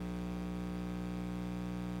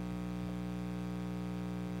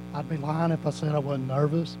I'd be lying if I said I wasn't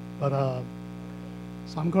nervous, but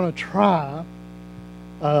so I'm going to try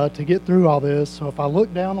to get through all this. So if I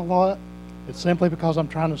look down a lot, it's simply because I'm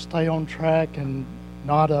trying to stay on track and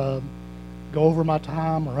not go over my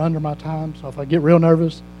time or under my time. So if I get real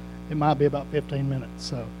nervous, it might be about 15 minutes.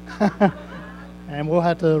 So, and we'll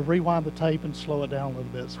have to rewind the tape and slow it down a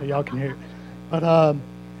little bit so y'all can hear it. But I'm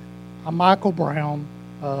Michael Brown.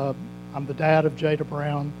 I'm the dad of Jada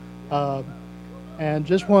Brown. And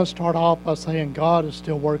just want to start off by saying God is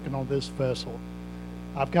still working on this vessel.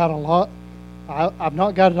 I've got a lot. I've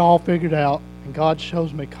not got it all figured out, and God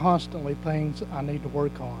shows me constantly things I need to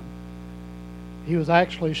work on. He was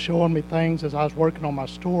actually showing me things as I was working on my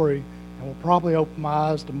story, and will probably open my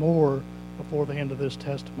eyes to more before the end of this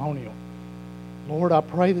testimonial. Lord, I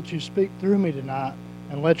pray that you speak through me tonight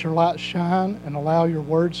and let your light shine and allow your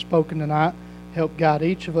words spoken tonight help guide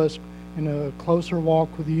each of us in a closer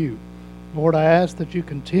walk with you. Lord, I ask that you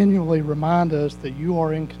continually remind us that you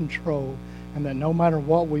are in control and that no matter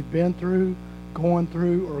what we've been through, going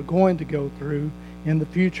through, or going to go through in the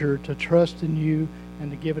future, to trust in you and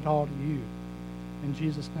to give it all to you. In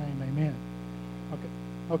Jesus' name, amen.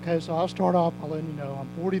 Okay, so I'll start off by letting you know I'm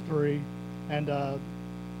 43, and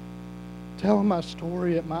telling my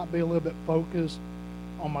story, it might be a little bit focused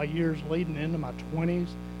on my years leading into my 20s,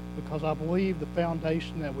 because I believe the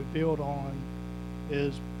foundation that we build on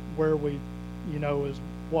is where we, is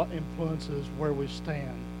what influences where we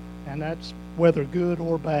stand. And that's whether good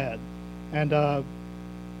or bad. And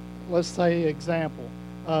let's say, example,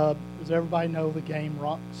 does everybody know the game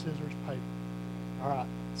rock, scissors, paper? All right,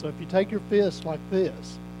 so if you take your fist like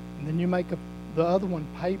this, and then you make the other one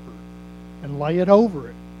paper and lay it over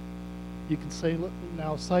it, you can see,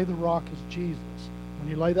 now say the rock is Jesus. When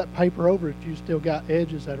you lay that paper over it, you still got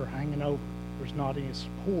edges that are hanging over. There's not any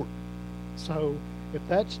support. So if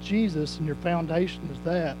that's Jesus and your foundation is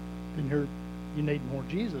that, then you need more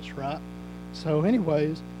Jesus, right? So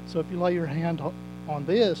anyways, so if you lay your hand on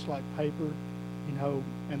this like paper,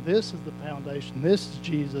 and this is the foundation, this is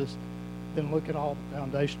Jesus, then look at all the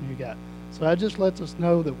foundation you got. So that just lets us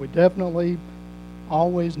know that we definitely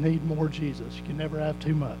always need more Jesus. You can never have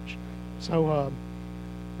too much. So,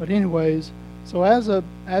 but anyways, so as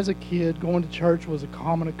a kid, going to church was a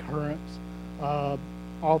common occurrence,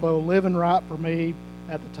 although living right for me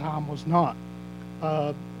at the time was not.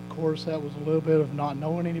 Of course, that was a little bit of not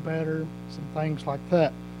knowing any better, some things like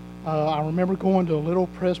that. I remember going to a little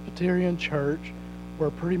Presbyterian church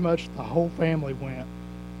where pretty much the whole family went.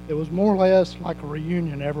 It was more or less like a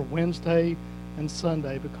reunion every Wednesday and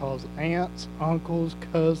Sunday, because aunts, uncles,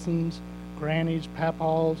 cousins, grannies,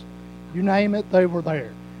 papaws, you name it, they were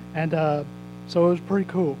there. And so it was pretty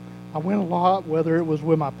cool. I went a lot, whether it was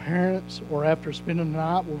with my parents or after spending the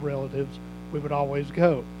night with relatives, we would always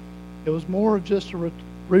go. It was more of just a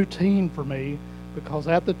routine for me, because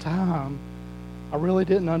at the time, I really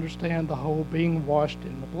didn't understand the whole being washed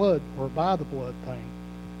in the blood or by the blood thing.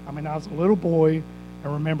 I mean, I was a little boy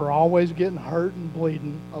and remember always getting hurt and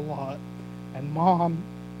bleeding a lot, and Mom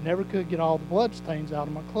never could get all the blood stains out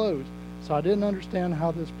of my clothes. So I didn't understand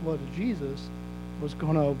how this blood of Jesus was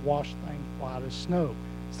going to wash things white as snow.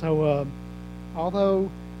 So although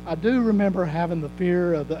I do remember having the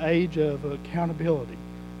fear of the age of accountability,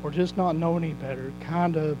 or just not knowing any better,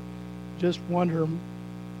 kind of just wonder,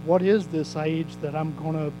 what is this age that I'm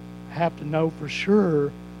going to have to know for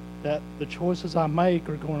sure that the choices I make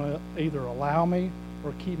are going to either allow me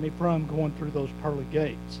or keep me from going through those pearly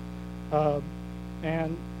gates.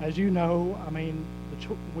 And as you know, I mean,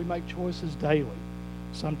 we make choices daily,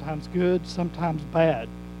 sometimes good, sometimes bad.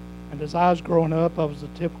 And as I was growing up, I was a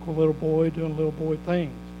typical little boy doing little boy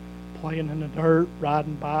things, playing in the dirt,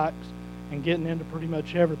 riding bikes, and getting into pretty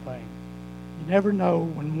much everything. You never know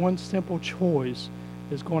when one simple choice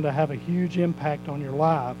is going to have a huge impact on your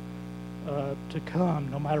life to come,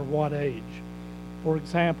 no matter what age. For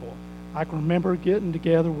example, I can remember getting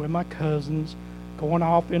together with my cousins, going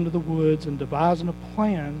off into the woods and devising a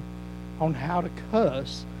plan on how to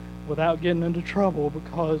cuss without getting into trouble,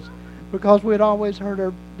 because we had always heard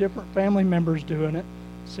our different family members doing it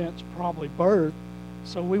since probably birth.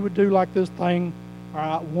 So we would do like this thing, all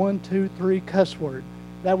right, 1, 2, 3, cuss word.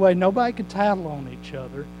 That way nobody could tattle on each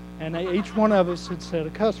other, and each one of us had said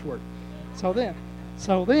a cuss word. So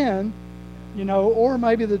then, or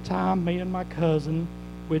maybe the time me and my cousin,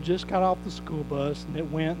 we just got off the school bus and it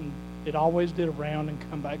went and it always did a round and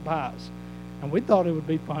come back by us. And we thought it would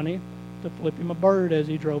be funny to flip him a bird as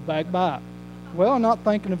he drove back by. Well, not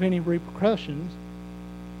thinking of any repercussions,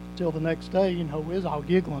 till the next day, we was all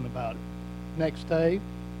giggling about it. Next day,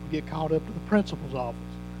 we get called up to the principal's office,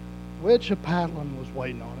 which a paddling was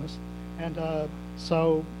waiting on us. And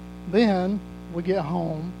so then we get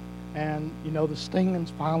home, and the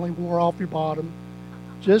stingings finally wore off your bottom,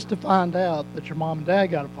 just to find out that your mom and dad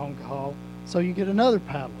got a phone call, so you get another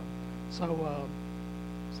paddling.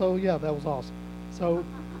 So yeah, that was awesome. So,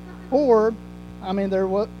 or there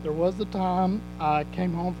was the time I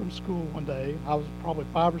came home from school one day. I was probably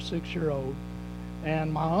 5 or 6 years old,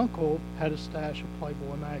 and my uncle had a stash of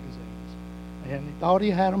Playboy magazines, and he thought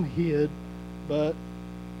he had them hid, but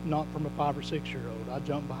not from a 5 or 6 year old. I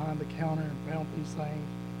jumped behind the counter and found these things,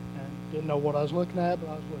 and didn't know what I was looking at, but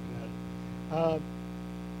I was looking at it.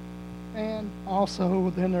 And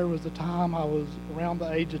also, then there was the time I was around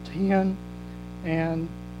the age of 10, and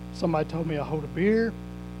somebody told me to hold a beer,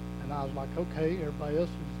 and I was like, okay, everybody else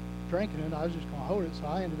was drinking it, I was just going to hold it, so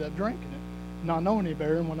I ended up drinking it, not knowing any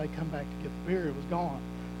better, and when they come back to get the beer, it was gone.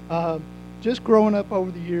 Just growing up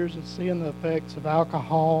over the years and seeing the effects of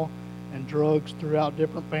alcohol and drugs throughout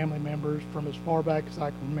different family members from as far back as I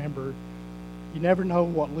can remember, you never know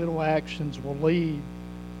what little actions will lead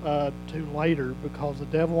to later, because the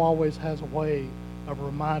devil always has a way of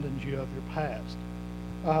reminding you of your past.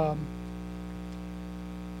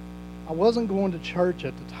 I wasn't going to church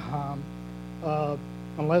at the time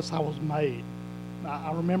unless I was made.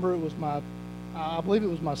 I remember I believe it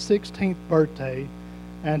was my 16th birthday,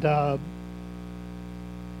 and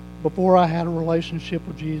before I had a relationship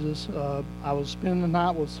with Jesus, I was spending the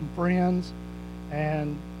night with some friends,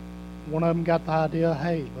 and one of them got the idea,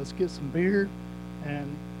 hey, let's get some beer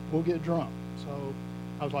and we'll get drunk. So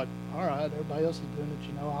I was like, all right, everybody else is doing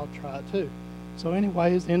it, I'll try it too. So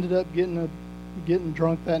anyways, ended up getting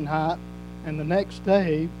drunk that night, and the next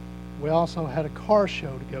day we also had a car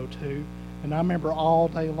show to go to, and I remember all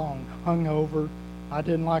day long hungover. I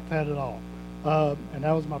didn't like that at all, and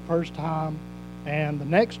that was my first time. And the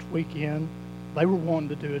next weekend they were wanting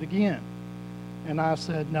to do it again, and I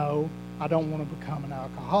said, no, I don't want to become an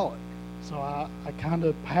alcoholic. So I kind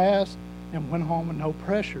of passed and went home with no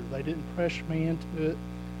pressure. They didn't pressure me into it,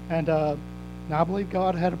 and now I believe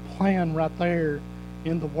God had a plan right there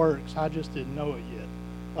in the works. I just didn't know it yet.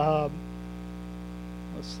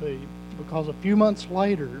 Let's see, because a few months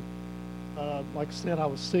later, like I said, I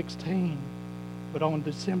was 16, but on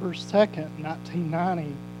December 2nd,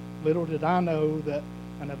 1990, little did I know that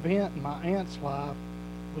an event in my aunt's life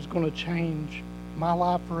was going to change my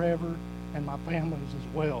life forever and my family's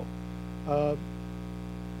as well.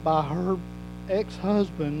 By her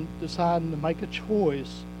ex-husband deciding to make a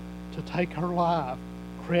choice to take her life,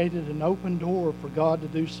 created an open door for God to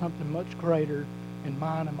do something much greater in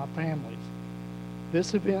mine and my family's.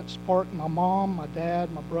 This event sparked my mom, my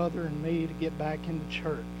dad, my brother, and me to get back into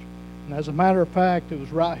church. And as a matter of fact, it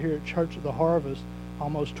was right here at Church of the Harvest,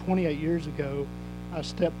 almost 28 years ago, I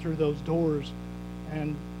stepped through those doors,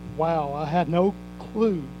 and wow, I had no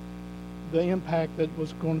clue the impact that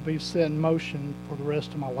was going to be set in motion for the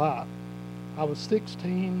rest of my life. I was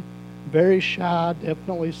 16, very shy,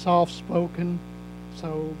 definitely soft-spoken,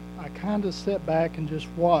 so I kind of sat back and just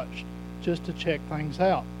watched, just to check things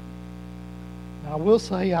out. Now, I will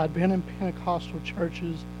say I'd been in Pentecostal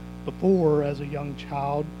churches before as a young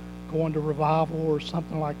child, going to revival or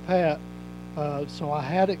something like that, so I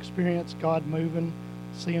had experienced God moving,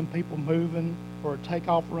 seeing people moving or take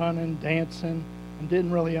off running, dancing, and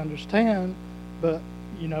didn't really understand, but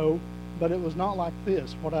it was not like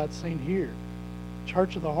this, what I'd seen here.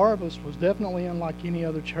 Church of the Harvest was definitely unlike any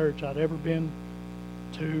other church I'd ever been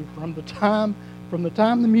to. From the time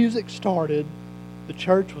the music started, the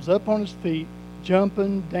church was up on its feet,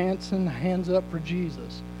 jumping, dancing, hands up for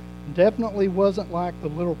Jesus. Definitely wasn't like the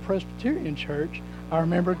little Presbyterian church I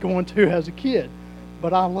remember going to as a kid,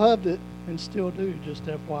 but I loved it and still do, just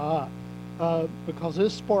FYI. Because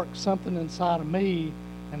this sparked something inside of me,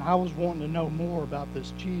 and I was wanting to know more about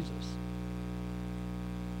this Jesus.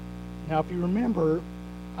 Now, if you remember,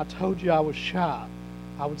 I told you I was shy.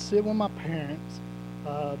 I would sit with my parents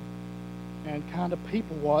and kind of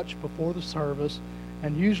people watch before the service,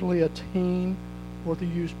 and usually a teen or the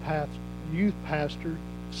youth pastor,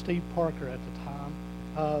 Steve Parker at the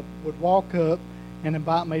time, would walk up and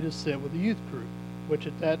invite me to sit with the youth group, which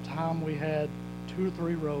at that time we had 2 or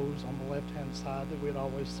 3 rows on the left-hand side that we'd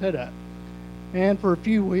always sit at. And for a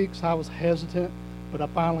few weeks I was hesitant, but I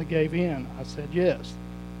finally gave in. I said yes.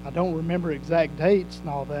 I don't remember exact dates and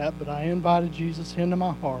all that, but I invited Jesus into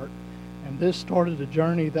my heart, and this started a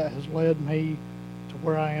journey that has led me to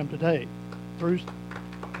where I am today.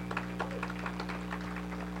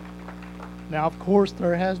 Now, of course,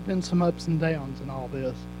 there has been some ups and downs in all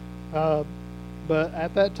this, but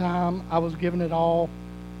at that time I was giving it all.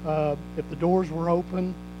 If the doors were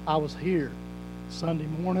open, I was here. Sunday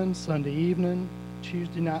morning, Sunday evening,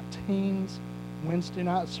 Tuesday night teens, Wednesday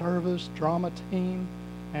night service, drama team,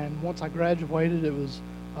 and once I graduated, it was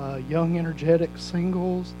young, energetic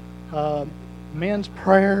singles, men's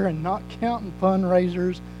prayer, and not counting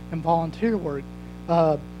fundraisers and volunteer work.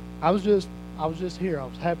 I was just here. I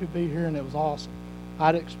was happy to be here, and it was awesome.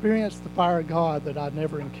 I'd experienced the fire of God that I'd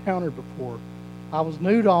never encountered before. I was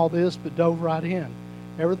new to all this, but dove right in.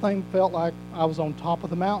 Everything felt like I was on top of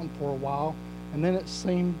the mountain for a while, and then it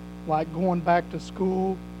seemed like going back to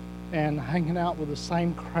school and hanging out with the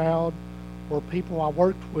same crowd or people I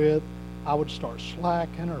worked with, I would start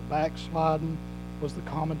slacking or backsliding was the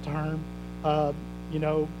common term. The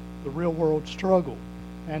real world struggle.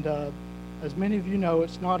 And as many of you know,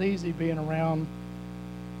 it's not easy being around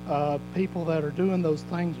people that are doing those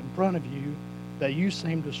things in front of you that you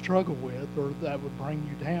seem to struggle with or that would bring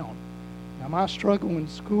you down. Now, my struggle in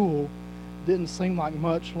school didn't seem like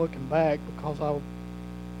much looking back because I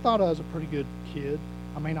thought I was a pretty good kid.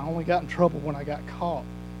 I mean, I only got in trouble when I got caught.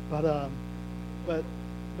 But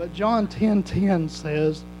John 10:10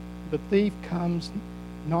 says, "The thief comes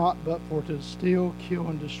not but for to steal, kill,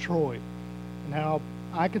 and destroy." Now,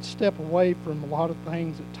 I could step away from a lot of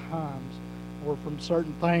things at times or from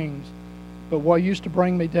certain things, but what used to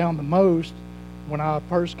bring me down the most when I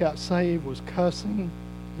first got saved was cussing,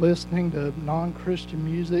 listening to non-Christian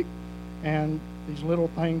music, and these little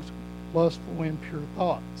things, lustful, impure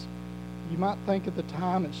thoughts. You might think at the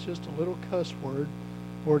time it's just a little cuss word,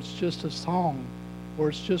 or it's just a song, or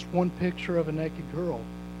it's just one picture of a naked girl.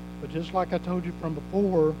 But just like I told you from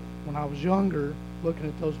before, when I was younger, looking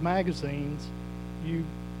at those magazines, you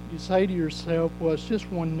say to yourself, well, it's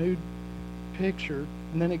just one nude picture,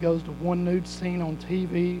 and then it goes to one nude scene on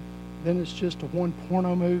TV, then it's just a one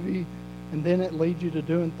porno movie, and then it leads you to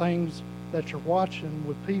doing things that you're watching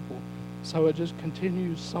with people. So it just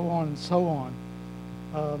continues so on and so on.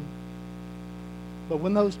 But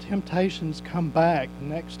when those temptations come back the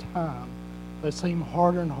next time, they seem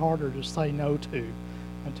harder and harder to say no to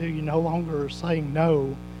until you no longer are saying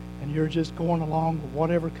no and you're just going along with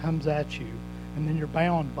whatever comes at you, and then you're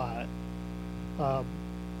bound by it.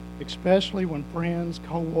 Especially when friends,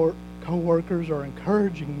 co-workers are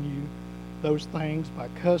encouraging you those things by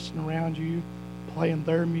cussing around you, playing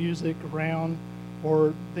their music around,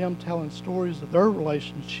 or them telling stories of their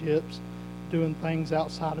relationships, doing things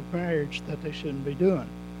outside of marriage that they shouldn't be doing.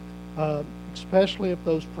 Especially if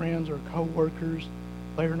those friends or co-workers,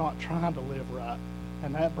 they're not trying to live right.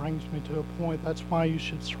 And that brings me to a point, that's why you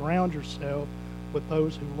should surround yourself with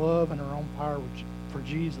those who love and are on fire for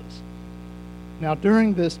Jesus. Now,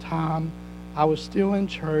 during this time, I was still in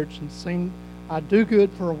church and seemed I'd do good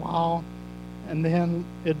for a while, and then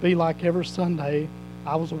it'd be like every Sunday,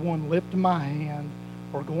 I was the one lifting my hand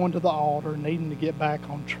or going to the altar, needing to get back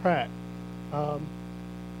on track. Let's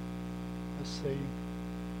see.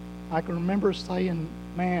 I can remember saying,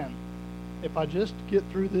 man, if I just get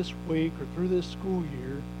through this week or through this school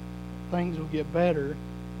year, things will get better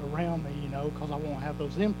around me, because I won't have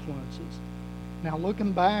those influences. Now,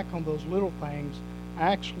 looking back on those little things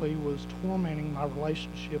actually was tormenting my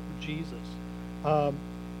relationship with Jesus.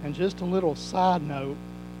 And just a little side note,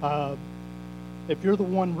 if you're the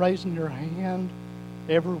one raising your hand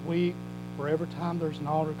every week or every time there's an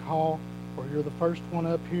altar call, or you're the first one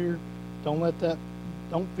up here,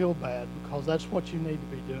 don't feel bad, because that's what you need to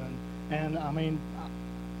be doing. And I mean,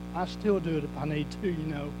 I still do it if I need to,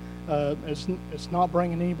 it's not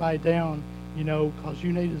bringing anybody down, because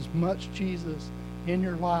you need as much Jesus in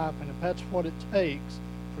your life, and if that's what it takes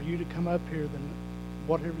for you to come up here, then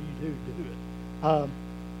whatever you do it.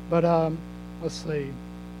 Let's see.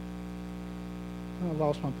 I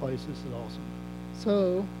lost my place. This is awesome.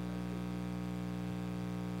 So,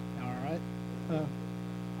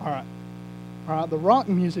 all right. The rock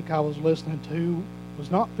music I was listening to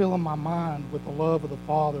was not filling my mind with the love of the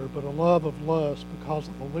Father, but a love of lust because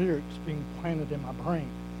of the lyrics being planted in my brain.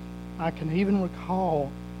 I can even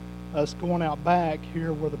recall us going out back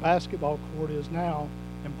here where the basketball court is now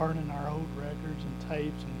and burning our old records and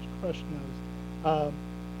tapes and just crushing those.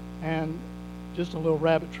 And just a little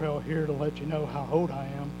rabbit trail here to let you know how old I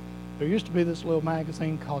am. There used to be this little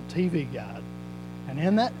magazine called TV Guide. And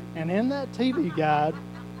in that TV Guide,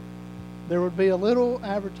 there would be a little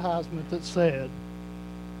advertisement that said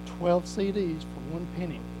 12 CDs for 1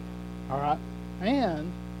 penny. All right?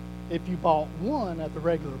 And if you bought one at the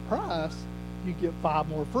regular price, you get 5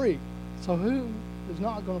 more free. So who is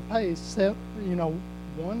not going to pay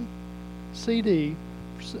 1 CD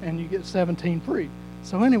and you get 17 free?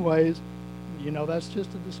 So anyways, that's just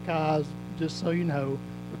a disguise, just so you know,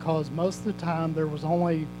 because most of the time there was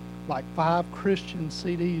only like 5 Christian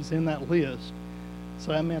CDs in that list.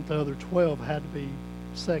 So that meant the other 12 had to be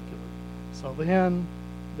secular. So then,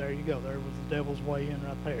 there you go. There was the devil's way in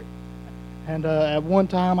right there. And at one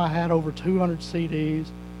time, I had over 200 CDs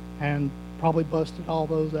and probably busted all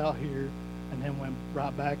those out here and then went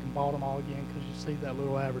right back and bought them all again because you see that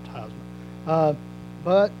little advertisement.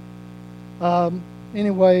 But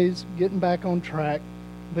anyways, getting back on track,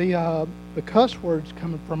 the cuss words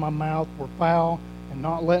coming from my mouth were foul and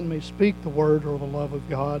not letting me speak the word or the love of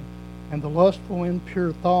God, and the lustful,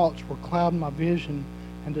 impure thoughts were clouding my vision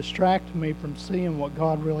and distracting me from seeing what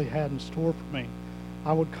God really had in store for me.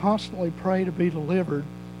 I would constantly pray to be delivered,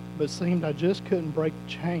 but seemed I just couldn't break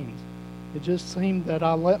the chains. It just seemed that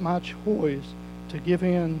I let my choice to give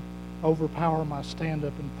in overpower my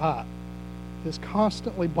stand-up and fight. This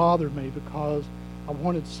constantly bothered me because I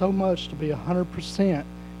wanted so much to be 100%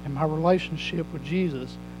 in my relationship with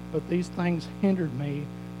Jesus, but these things hindered me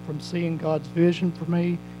from seeing God's vision for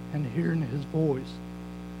me and hearing His voice.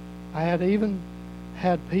 I had even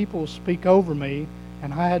had people speak over me,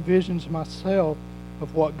 and I had visions myself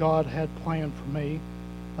of what God had planned for me.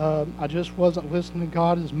 I just wasn't listening to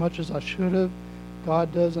God as much as I should have.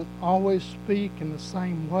 God doesn't always speak in the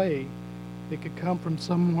same way. It could come from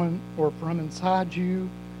someone or from inside you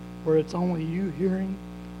where it's only you hearing,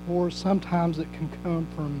 or sometimes it can come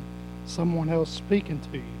from someone else speaking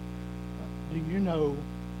to you. Do you know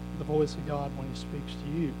the voice of God when He speaks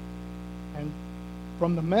to you? And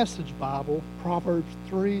from the Message Bible, Proverbs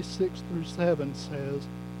 3:6-7 says,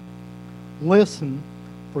 "Listen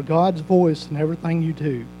for God's voice in everything you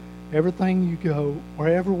do. Everything you go, or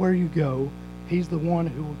everywhere you go, He's the one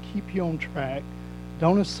who will keep you on track.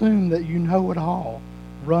 Don't assume that you know it all.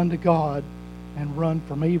 Run to God and run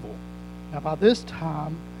from evil." Now, by this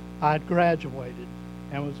time, I had graduated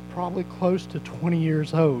and was probably close to 20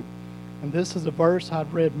 years old. And this is a verse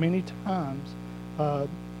I'd read many times,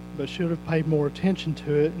 but should have paid more attention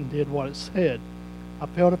to it and did what it said. I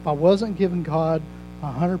felt if I wasn't giving God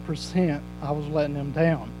 100%, I was letting Him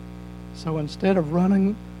down. So instead of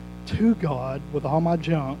running to God with all my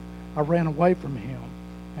junk, I ran away from Him.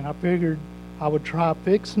 And I figured I would try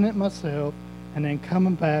fixing it myself and then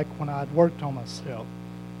coming back when I had worked on myself.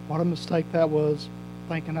 What a mistake that was,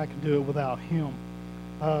 thinking I could do it without Him.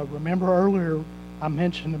 Remember earlier I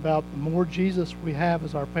mentioned about the more Jesus we have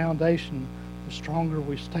as our foundation, the stronger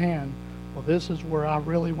we stand. Well, this is where I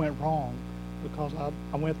really went wrong, because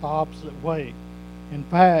I went the opposite way. In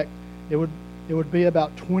fact, it would be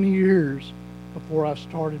about 20 years before I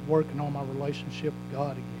started working on my relationship with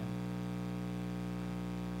God again.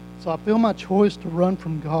 So I feel my choice to run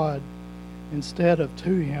from God instead of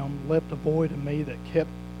to Him left a void in me that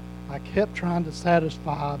I kept trying to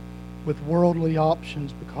satisfy with worldly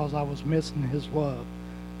options because I was missing His love.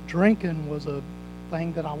 Drinking was a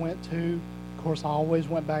thing that I went to. Of course, I always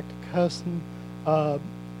went back to cussing. I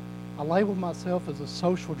labeled myself as a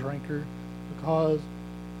social drinker because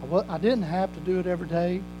I didn't have to do it every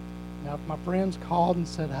day. Now, if my friends called and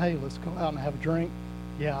said, "Hey, let's go out and have a drink,"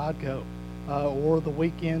 yeah, I'd go. Or the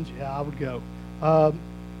weekends, yeah, I would go.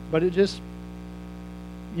 But it just,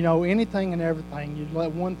 anything and everything, you'd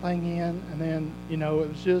let one thing in, and then, it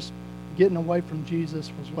was just getting away from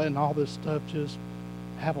Jesus was letting all this stuff just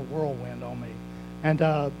have a whirlwind on me.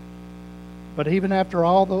 And but even after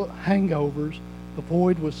all the hangovers, the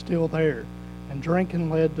void was still there, and drinking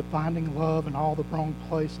led to finding love in all the wrong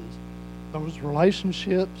places. Those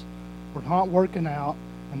relationships were not working out,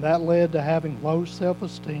 and that led to having low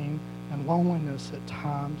self-esteem and loneliness at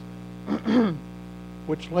times,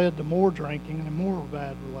 which led to more drinking and more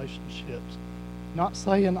bad relationships. Not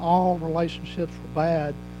saying all relationships were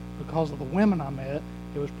bad because of the women I met.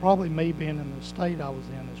 It was probably me being in the state I was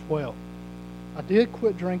in as well. I did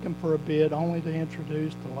quit drinking for a bit, only to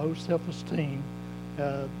introduce the low self-esteem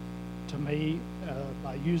to me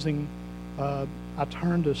by using, I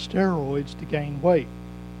turned to steroids to gain weight,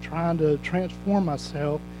 trying to transform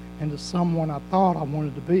myself into someone I thought I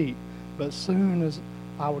wanted to be. But as soon as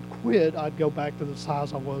I would quit, I'd go back to the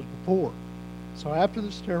size I was before. So after the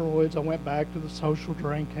steroids, I went back to the social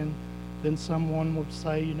drinking. Then someone would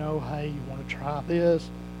say, "Hey, you want to try this?"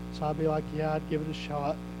 So I'd be like, "Yeah, I'd give it a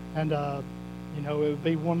shot." And, it would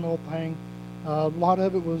be one little thing. A lot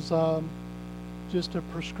of it was just a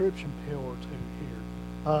prescription pill or two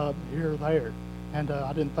here or there. And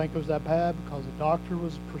I didn't think it was that bad because the doctor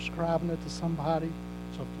was prescribing it to somebody.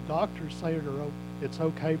 So if the doctors say it's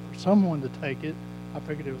okay for someone to take it, I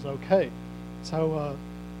figured it was okay. So,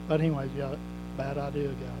 but anyways, yeah, bad idea,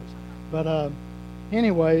 guys. But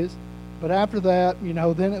anyways, but after that,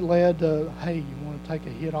 then it led to, "Hey, you want to take a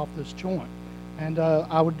hit off this joint?" And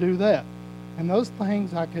I would do that. And those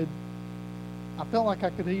things I felt like I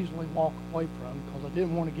could easily walk away from because I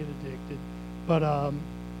didn't want to get addicted. But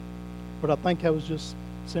but I think that was just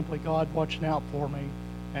simply God watching out for me,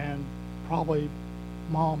 and probably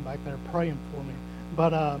Mom back there praying for me.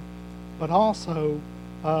 But also,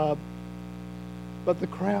 but the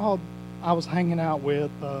crowd I was hanging out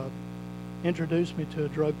with introduced me to a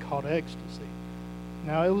drug called ecstasy.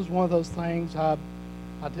 Now, it was one of those things I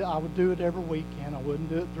would do it every weekend. I wouldn't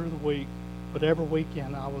do it through the week, but every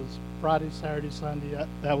weekend I was Friday, Saturday, Sunday.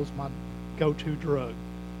 That was my go-to drug.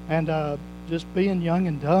 And just being young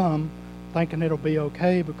and dumb, thinking it'll be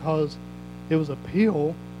okay because it was a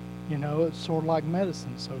pill, you know, it's sort of like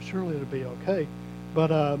medicine, so surely it'll be okay.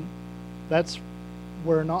 But that's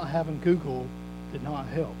where not having Google did not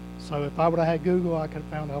help. So if I would have had Google, I could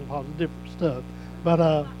have found out a lot of different stuff.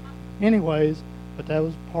 But anyways, but that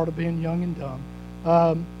was part of being young and dumb.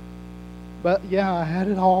 But yeah, I had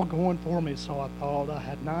it all going for me. So I thought I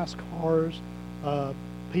had nice cars,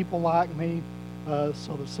 people liked me,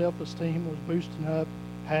 so the self-esteem was boosting up.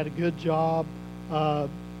 Had a good job.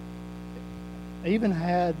 Even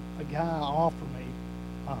had a guy offer me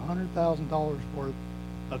 $100,000 worth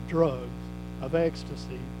of drugs, of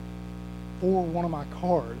ecstasy, for one of my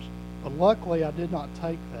cars. But luckily, I did not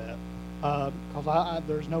take that because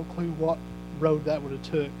there's no clue what road that would have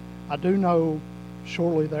took. I do know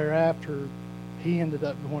shortly thereafter, he ended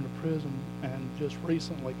up going to prison and just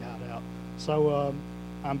recently got out. So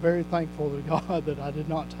I'm very thankful to God that I did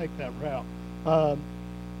not take that route.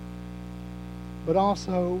 But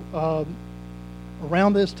also,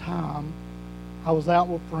 around this time, I was out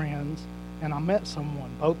with friends, and I met someone.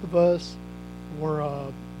 Both of us were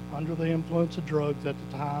under the influence of drugs at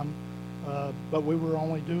the time, but we were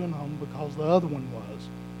only doing them because the other one was.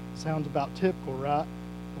 Sounds about typical, right?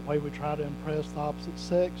 The way we try to impress the opposite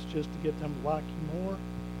sex just to get them to like you more.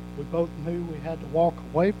 We both knew we had to walk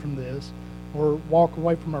away from this, or walk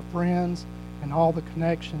away from our friends and all the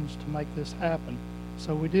connections to make this happen.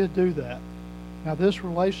 So we did do that. Now, this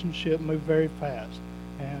relationship moved very fast,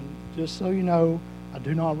 and just so you know, I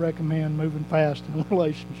do not recommend moving fast in a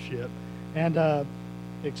relationship, and I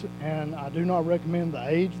do not recommend the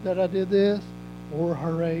age that I did this, or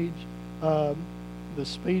her age, the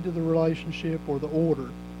speed of the relationship, or the order.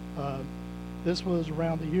 This was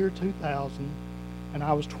around the year 2000, and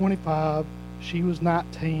I was 25, she was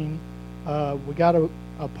 19. We got an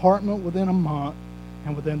apartment within a month,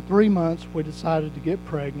 and within 3 months, we decided to get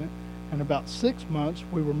pregnant. And about 6 months,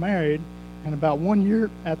 we were married. And about 1 year,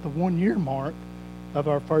 at the 1 year mark of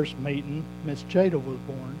our first meeting, Miss Jada was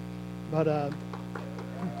born.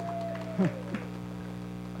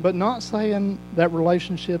 But not saying that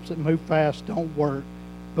relationships that move fast don't work,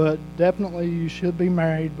 but definitely you should be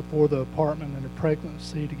married before the apartment and the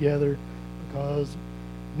pregnancy together, because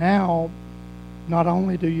now not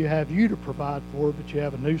only do you have you to provide for, but you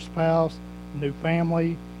have a new spouse, a new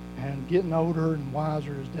family, and getting older and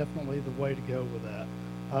wiser is definitely the way to go with that.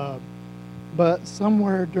 But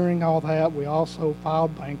somewhere during all that, we also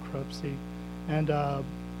filed bankruptcy. And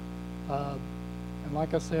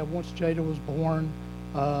like I said, once Jada was born,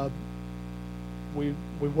 we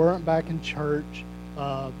weren't back in church.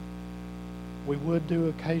 We would do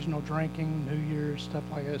occasional drinking, New Year's, stuff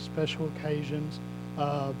like that, special occasions.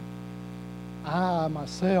 I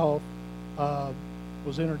myself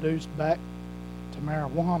was introduced back to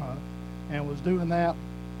marijuana and was doing that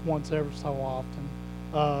once every so often,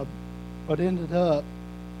 but ended up,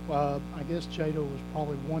 I guess Jada was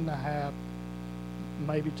probably 1.5,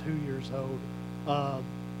 maybe 2 years old.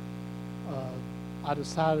 I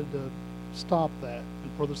decided to stop that,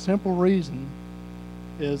 and for the simple reason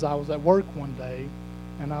is I was at work one day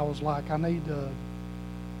and I was like,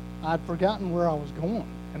 I'd forgotten where I was going,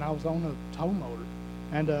 and I was on a tow motor,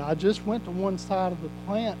 and I just went to one side of the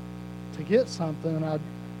plant to get something, and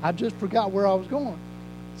I just forgot where I was going.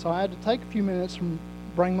 So I had to take a few minutes and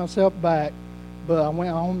bring myself back, but I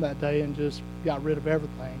went home that day and just got rid of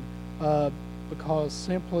everything, because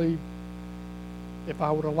simply, if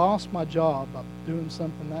I would have lost my job by doing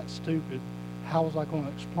something that stupid, how was I going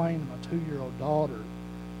to explain to my 2-year-old daughter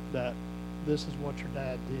that this is what your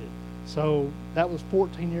dad did? So that was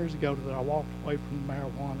 14 years ago that I walked away from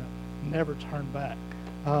marijuana, never turned back.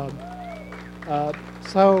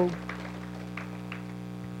 So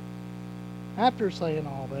after saying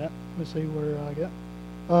all that, let me see where I get.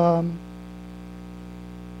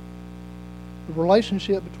 The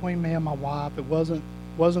relationship between me and my wife, it wasn't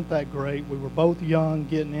that great. We were both young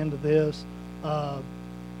getting into this. I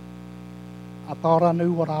thought I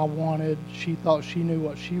knew what I wanted. She thought she knew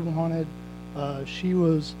what she wanted. She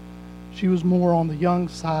was more on the young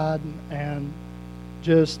side and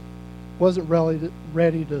just wasn't really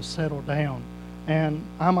ready to settle down. And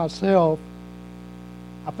I myself,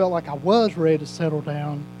 I felt like I was ready to settle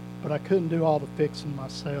down, but I couldn't do all the fixing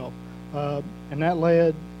myself. And that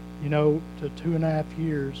led, to 2.5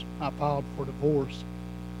 years. I filed for divorce.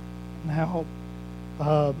 Now,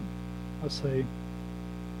 let's see.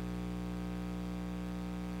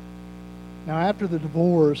 Now, after the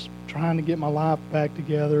divorce, trying to get my life back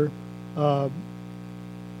together,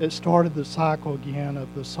 it started the cycle again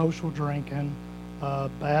of the social drinking,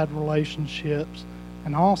 bad relationships,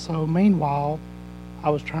 and also, meanwhile, I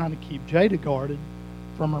was trying to keep Jada guarded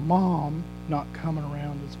from her mom not coming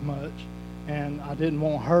around as much, and I didn't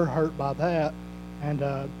want her hurt by that, and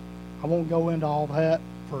I won't go into all that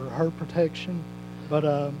for her protection, but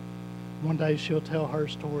one day she'll tell her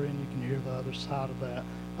story and you can hear the other side of that.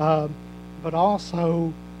 But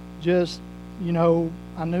also, just, I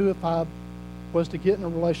knew if I was to get in a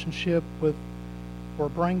relationship with or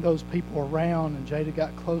bring those people around and Jada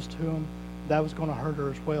got close to them, that was going to hurt her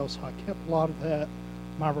as well. So I kept a lot of that,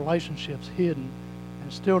 my relationships, hidden.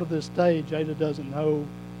 And still to this day, Jada doesn't know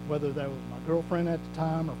whether that was my girlfriend at the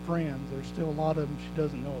time or friends. There's still a lot of them she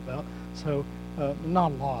doesn't know about. So,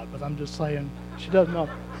 not a lot, but I'm just saying she doesn't know.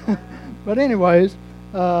 But anyways,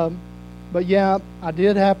 but yeah, I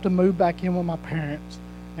did have to move back in with my parents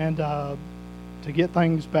and to get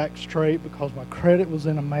things back straight because my credit was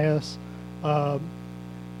in a mess.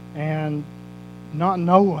 And not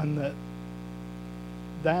knowing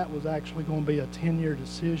that was actually going to be a 10-year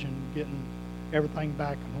decision, getting everything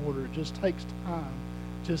back in order. It just takes time,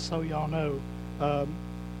 just so y'all know.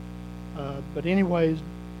 But anyways,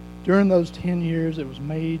 during those 10 years, it was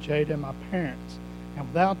me, Jada, and my parents. And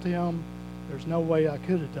without them, there's no way I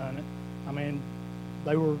could have done it. I mean,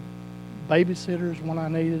 they were babysitters when I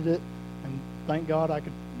needed it, and thank God I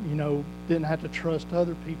could, didn't have to trust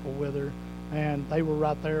other people with her, and they were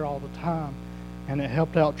right there all the time, and it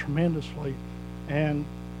helped out tremendously. And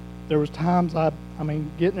there was times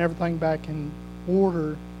getting everything back in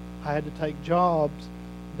order, I had to take jobs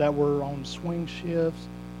that were on swing shifts,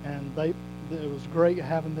 and it was great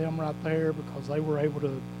having them right there because they were able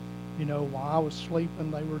to, while I was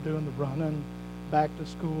sleeping, they were doing the running back to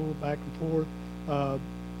school, back and forth.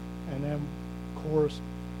 And then, of course,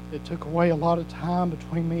 it took away a lot of time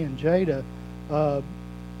between me and Jada,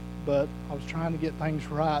 but I was trying to get things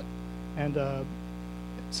right. And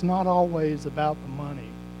it's not always about the money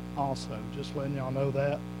also, just letting y'all know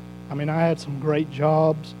that. I mean, I had some great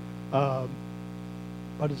jobs, but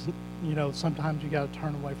it's, sometimes you got to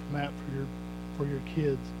turn away from that for your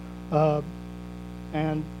kids.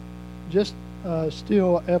 And just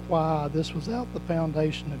still, FYI, this was out the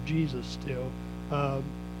foundation of Jesus still.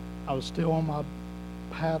 I was still on my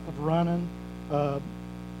path of running,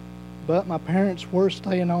 but my parents were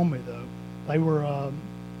staying on me, though. They were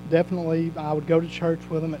definitely, I would go to church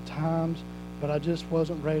with them at times, but I just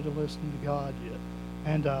wasn't ready to listen to God yet.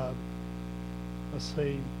 And let's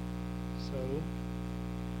see, so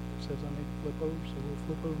it says I need to flip over, so we'll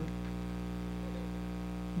flip over.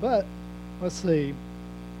 But let's see,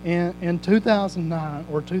 in 2009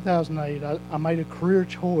 or 2008, I made a career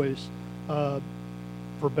choice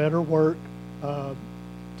for better work,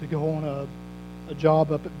 to go on a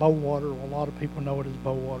job up at Bowater. Well, a lot of people know it as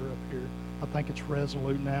Bowater up here. I think it's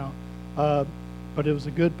Resolute now. But it was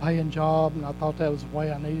a good paying job, and I thought that was the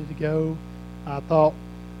way I needed to go. I thought,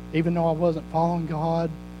 even though I wasn't following God,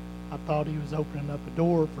 I thought He was opening up a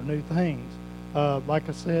door for new things. Like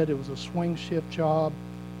I said, it was a swing shift job,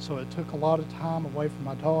 so it took a lot of time away from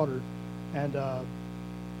my daughter. And to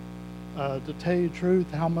tell you the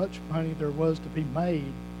truth, how much money there was to be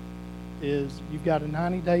made is you've got a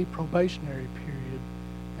 90-day probationary period,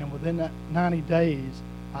 and within that 90 days,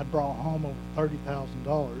 I'd brought home over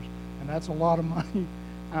 $30,000, and that's a lot of money.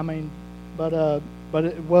 I mean, but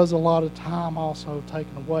it was a lot of time also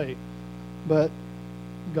taken away. But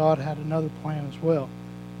God had another plan as well.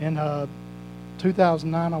 In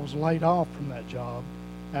 2009, I was laid off from that job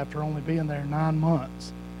after only being there 9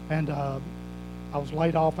 months, and I was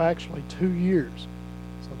laid off actually 2 years.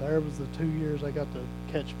 So there was the 2 years I got to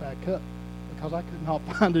catch back up because I could not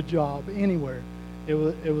find a job anywhere. It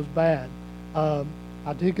was bad.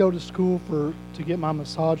 I did go to school to get my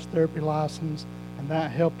massage therapy license, and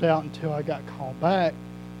that helped out until I got called back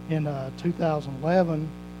in 2011,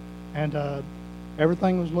 and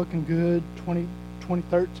everything was looking good.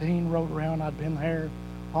 2013 rolled around. I'd been there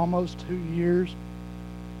almost 2 years.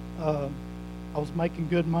 I was making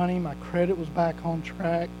good money. My credit was back on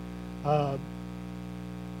track.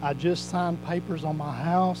 I just signed papers on my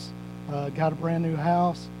house, got a brand new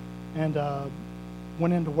house, and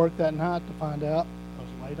went into work that night to find out I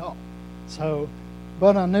was laid off. So,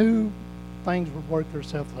 but I knew things would work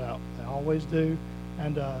themselves out. They always do.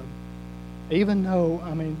 And even though,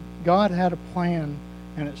 God had a plan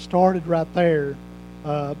And it started right there.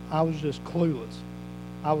 I was just clueless.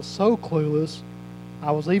 I was so clueless,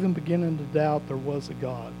 I was even beginning to doubt there was a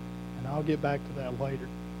God. And I'll get back to that later.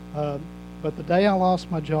 But the day I lost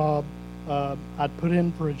my job, I'd put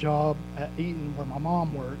in for a job at Eaton where my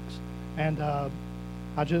mom works. And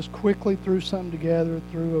I just quickly threw something together,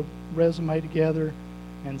 threw a resume together,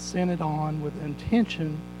 and sent it on with the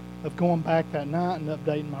intention of going back that night and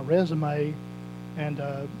updating my resume. And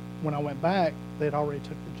when I went back, they'd already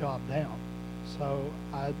took the job down. So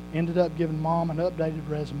I ended up giving Mom an updated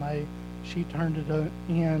resume. She turned it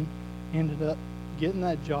in, ended up getting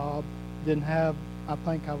that job. Didn't have, I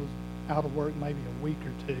think I was out of work maybe a week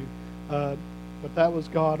or two. But that was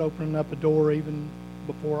God opening up a door even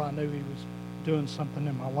before I knew He was doing something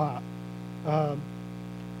in my life.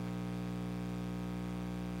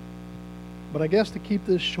 But I guess to keep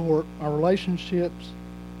this short, our relationships,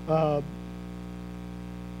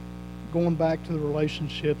 going back to the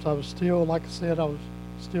relationships, I was still, like I said, I was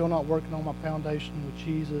still not working on my foundation with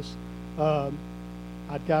Jesus.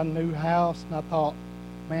 I'd got a new house, and I thought,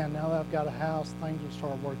 man, now that I've got a house, things will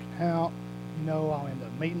start working out. You know, I'll end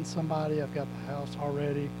up meeting somebody. I've got the house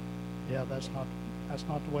already. Yeah, that's not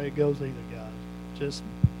the way it goes either, guys. Just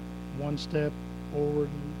one step forward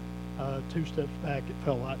and 2 steps back, it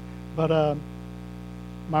felt like. But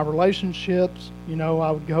my relationships, you know,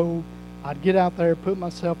 I'd get out there, put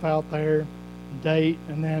myself out there, date,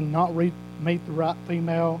 and then not meet the right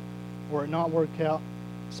female or it not work out.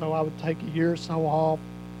 So I would take a year or so off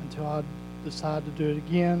until I'd decide to do it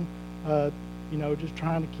again. You know, just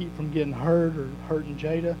trying to keep from getting hurt or hurting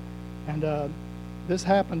Jada. And this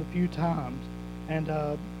happened a few times. And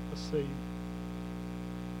let's see.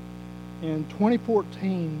 In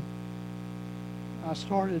 2014, I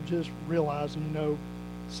started just realizing, you know,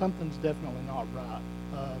 something's definitely not right.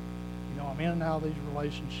 You know, I'm in and out of these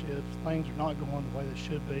relationships. Things are not going the way they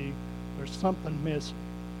should be. There's something missing.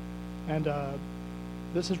 And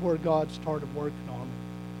this is where God started working on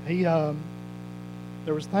me.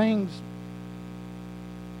 There was things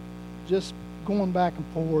just going back and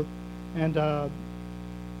forth. And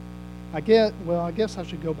I guess I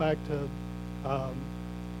should go back to, well,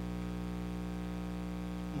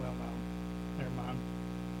 no, never mind.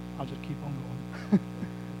 I'll just keep on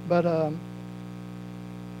going.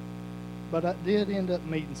 But I did end up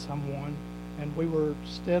meeting someone, and we were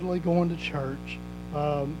steadily going to church.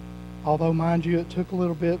 Although, mind you, it took a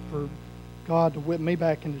little bit for God to whip me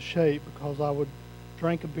back into shape, because I would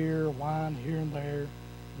drink a beer, a wine here and there,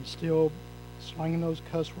 and still slinging those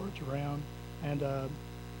cuss words around. And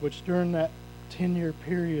which during that 10-year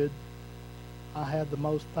period, I had the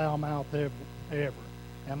most foul mouth ever.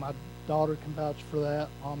 And my daughter can vouch for that,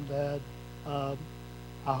 Mom and Dad.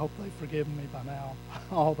 I hope they've forgiven me by now,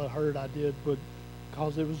 all the hurt I did,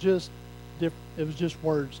 because it was just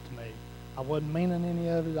words to me. I wasn't meaning any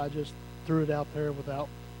of it. I just threw it out there without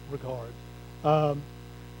regard.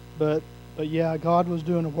 But yeah, God was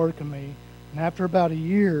doing a work in me. And after about a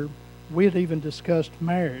year, we had even discussed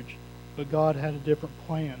marriage, but God had a different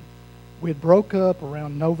plan. We had broke up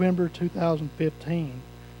around November 2015,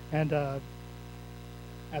 and at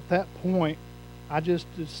that point, I just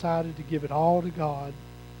decided to give it all to God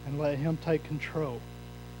and let Him take control.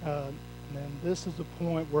 And then this is the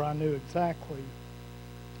point where I knew exactly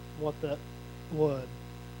what that blood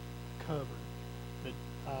covered that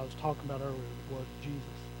I was talking about earlier, the blood of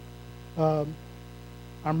Jesus.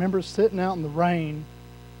 I remember sitting out in the rain,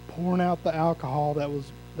 pouring out the alcohol that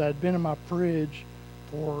had been in my fridge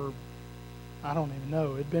for, I don't even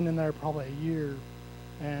know, it'd been in there probably a year,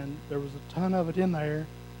 and there was a ton of it in there.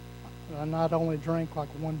 I not only drank like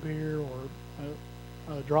one beer or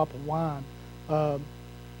a drop of wine,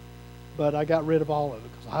 but I got rid of all of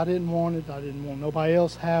it because I didn't want it. I didn't want nobody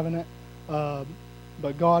else having it,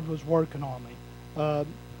 but God was working on me.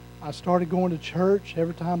 I started going to church.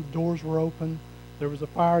 Every time the doors were open, there was a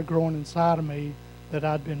fire growing inside of me that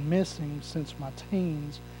I'd been missing since my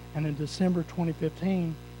teens. And in December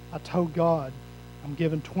 2015, I told God, I'm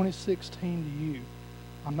giving 2016 to you.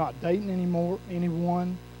 I'm not dating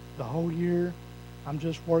anyone the whole year. I'm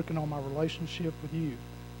just working on my relationship with you.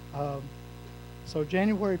 So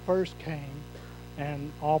January 1st came,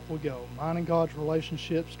 and off we go. Mine and God's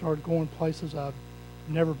relationship started going places I've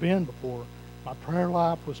never been before. My prayer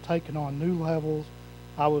life was taking on new levels.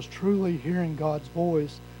 I was truly hearing God's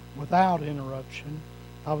voice without interruption.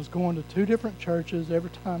 I was going to 2 different churches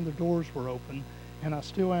every time the doors were open, and I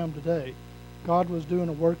still am today. God was doing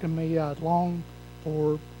a work in me I'd longed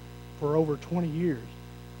for over 20 years.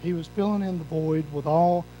 He was filling in the void with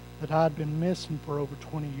all that I'd been missing for over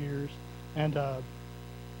 20 years, and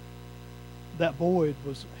that void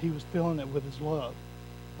He was filling it with His love.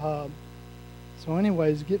 So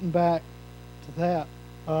anyways, getting back to that,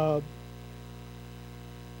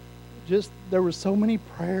 just there were so many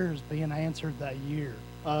prayers being answered that year.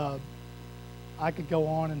 I could go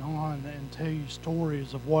on and tell you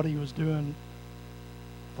stories of what he was doing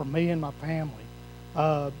for me and my family.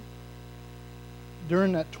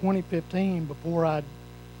 During that 2015, before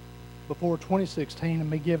 2016 and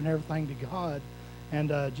me giving everything to God and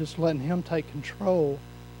just letting him take control,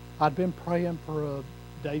 I'd been praying for a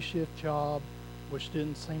day shift job, which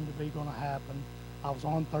didn't seem to be going to happen. I was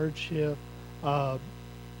on third shift. I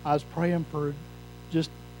was praying for just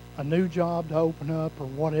a new job to open up or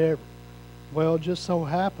whatever. Well, it just so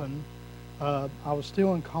happened I was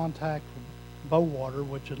still in contact with Bowater,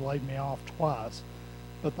 which had laid me off twice,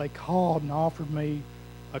 but they called and offered me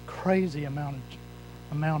a crazy amount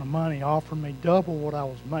of money, offered me double what I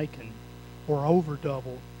was making, or over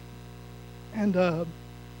double, and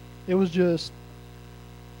it was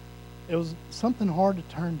something hard to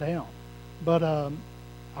turn down. But I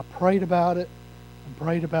prayed about it and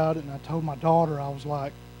prayed about it, and I told my daughter, I was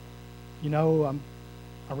like,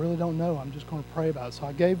 I really don't know. I'm just going to pray about it. So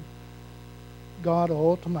I gave God an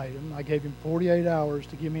ultimatum. I gave him 48 hours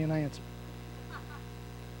to give me an answer.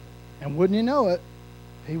 And wouldn't you know it,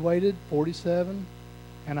 he waited 47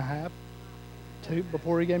 and a half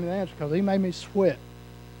before he gave me the answer, because he made me sweat.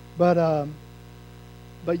 But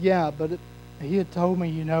he had told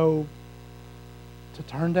me, to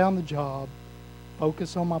turn down the job,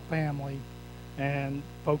 focus on my family, and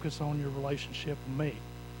focus on your relationship with me.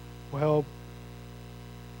 Well,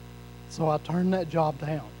 so I turned that job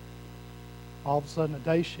down. All of a sudden, a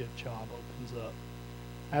day shift job opens up.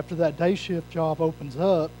 After that day shift job opens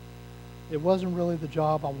up, it wasn't really the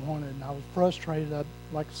job I wanted, and I was frustrated.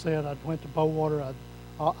 Like I said, I went to Bowater.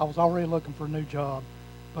 I was already looking for a new job,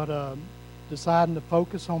 but deciding to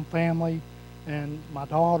focus on family and my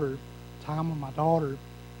daughter, time with my daughter,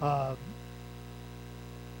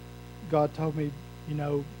 God told me,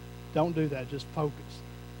 don't do that, just focus.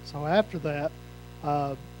 So after that,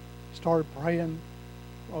 started praying,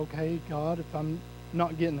 okay, God, if I'm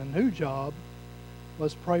not getting a new job,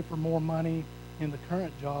 let's pray for more money in the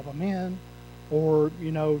current job I'm in, or,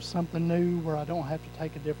 something new where I don't have to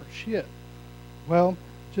take a different shift. Well,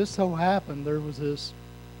 just so happened there was this,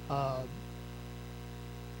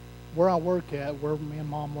 where I work at, where me and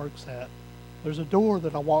Mom works at, there's a door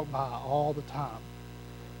that I walk by all the time.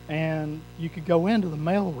 And you could go into the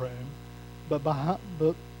mail room, but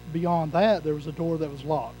beyond that, there was a door that was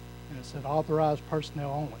locked. And it said authorized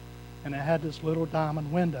personnel only. And it had this little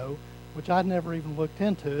diamond window, which I'd never even looked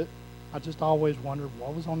into it. I just always wondered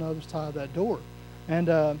what was on the other side of that door. And,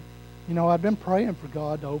 I'd been praying for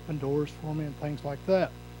God to open doors for me and things like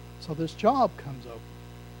that. So this job comes open.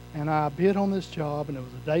 And I bid on this job, and it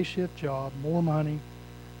was a day shift job, more money.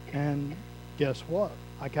 And guess what?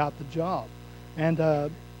 I got the job. And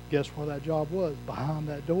guess where that job was? Behind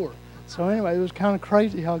that door. So anyway, it was kind of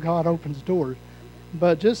crazy how God opens doors.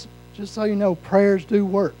 But just so you know, prayers do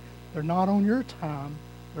work. They're not on your time.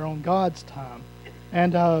 They're on God's time.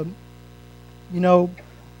 And,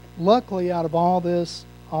 luckily out of all this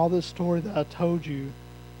story that I told you,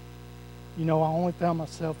 I only found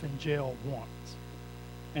myself in jail once.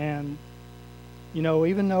 And,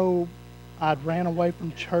 even though I'd ran away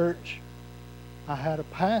from church, I had a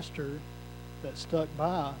pastor that stuck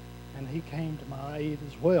by, and he came to my aid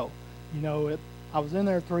as well. I was in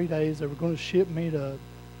there 3 days. They were going to ship me to,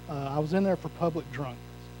 I was in there for public drunkenness,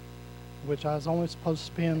 which I was only supposed to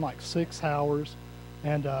spend like 6 hours.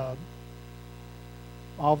 And all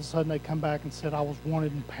of a sudden they come back and said I was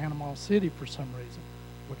wanted in Panama City for some reason,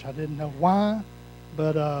 which I didn't know why.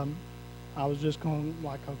 But I was just going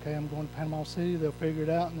like, okay, I'm going to Panama City. They'll figure it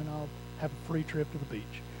out, and then I'll have a free trip to the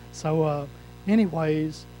beach. So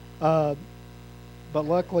anyways, but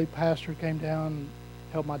luckily pastor came down and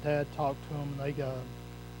helped my dad talk to him.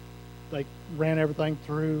 They ran everything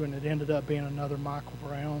through, and it ended up being another Michael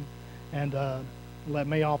Brown, and let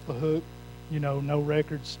me off the hook. No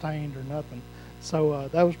records stained or nothing. So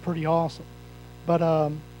that was pretty awesome. But I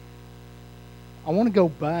want to go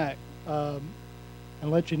back and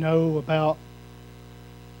let you know about,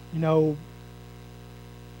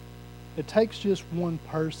 it takes just one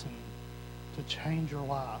person to change your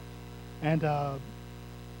life. And,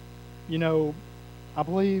 I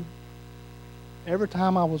believe every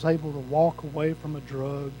time I was able to walk away from a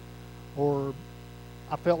drug, or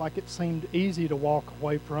I felt like it seemed easy to walk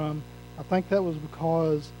away from, I think that was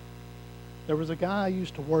because there was a guy I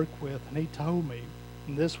used to work with, and he told me,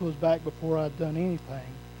 and this was back before I'd done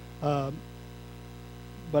anything,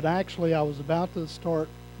 but actually I was about to start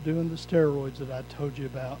doing the steroids that I told you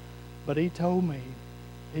about, but he told me,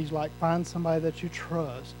 he's like, find somebody that you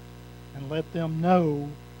trust and let them know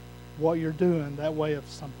what you're doing. That way, if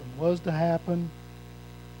something was to happen,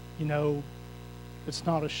 you know, it's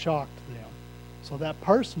not a shock to them. So that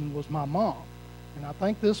person was my mom. And I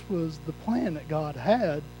think this was the plan that God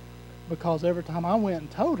had, because every time I went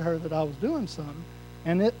and told her that I was doing something,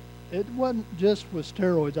 and it wasn't just with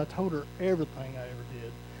steroids. I told her everything I ever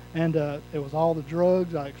did. And it was all the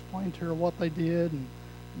drugs. I explained to her what they did and,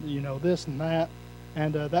 you know, this and that.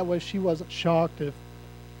 And that way she wasn't shocked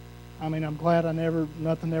I'm glad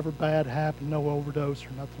nothing ever bad happened, no overdose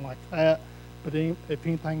or nothing like that. But if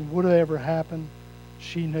anything would have ever happened,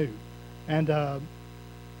 she knew. And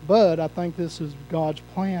but I think this is God's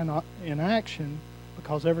plan in action,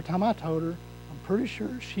 because every time I told her, I'm pretty sure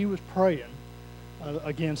she was praying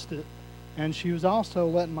against it. And she was also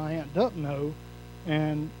letting my Aunt Duck know,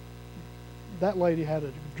 and that lady had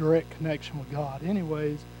a direct connection with God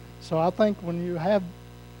anyways. So I think when you have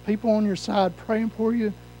people on your side praying for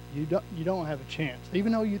you, you don't have a chance.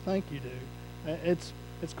 Even though you think you do, it's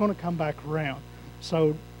going to come back around.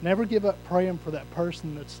 So never give up praying for that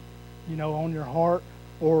person that's, you know, on your heart,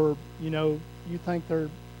 or, you know, you think they're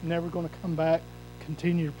never going to come back.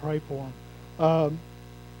 Continue to pray for them.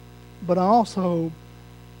 But I also,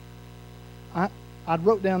 I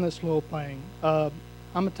wrote down this little thing.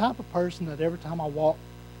 I'm the type of person that every time I walk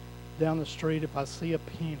down the street, if I see a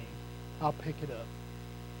penny, I'll pick it up.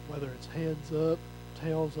 Whether it's heads up,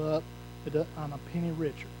 tails up, I'm a penny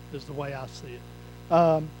richer, is the way I see it.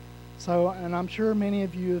 And I'm sure many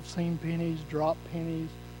of you have seen pennies, dropped pennies,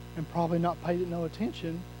 and probably not paid it no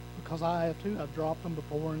attention, because I have too. I've dropped them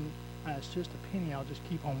before, and it's just a penny. I'll just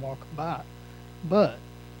keep on walking by. But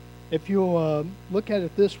if you'll look at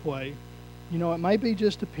it this way, you know, it may be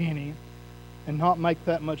just a penny and not make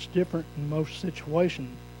that much difference in most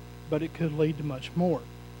situations, but it could lead to much more.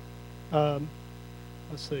 Let's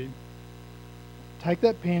see. Take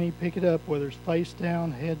that penny, pick it up, whether it's face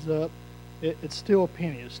down, heads up. It's still a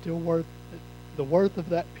penny. It's still the worth of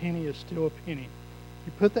that penny is still a penny.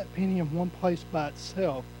 You put that penny in one place by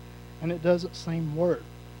itself, and it doesn't seem worth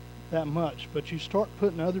that much. But you start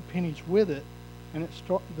putting other pennies with it, and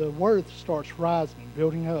the worth starts rising,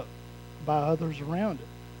 building up by others around it,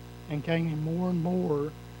 and gaining more and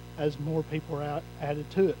more as more people are added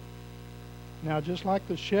to it. Now, just like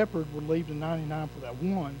the shepherd would leave the 99 for that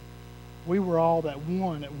one, we were all that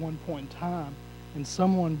one at one point in time, and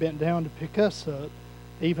someone bent down to pick us up,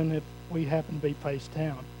 even if we happen to be face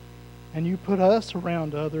down. And you put us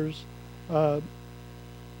around others, and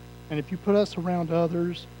if you put us around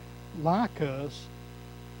others like us,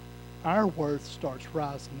 our worth starts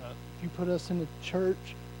rising up. If you put us in the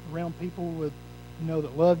church around people with, you know,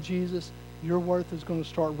 that love Jesus, your worth is going to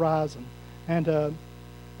start rising. And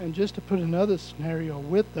just to put another scenario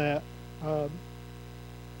with that, you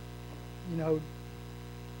know,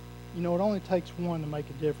 it only takes one to make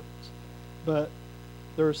a difference. But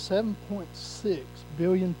there are 7.6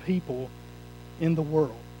 billion people in the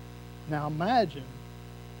world. Now imagine,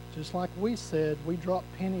 just like we said, we drop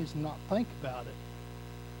pennies and not think about it.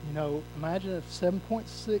 You know, imagine if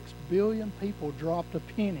 7.6 billion people dropped a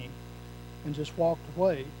penny and just walked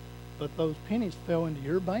away, but those pennies fell into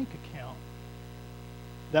your bank account.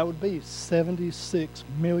 That would be $76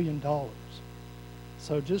 million.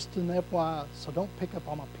 So just an FYI, so don't pick up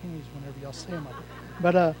all my pennies whenever y'all see them.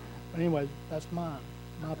 But anyway, that's my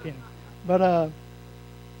penny. But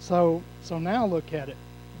so now look at it.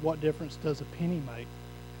 What difference does a penny make?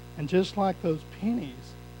 And just like those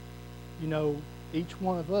pennies, you know, each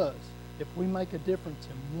one of us, if we make a difference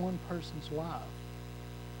in one person's life,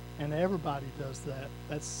 and everybody does that,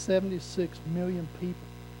 that's 76 million people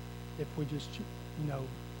if we just, you know,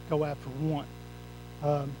 go after one.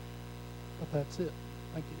 But that's it.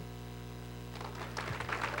 Thank you.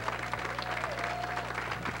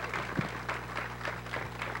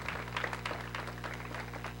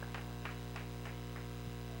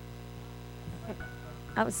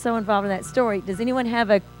 I was so involved in that story. Does anyone have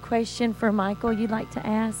a question for Michael you'd like to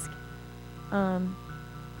ask? I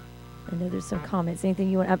know there's some comments.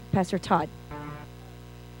 Anything you want? Pastor Todd.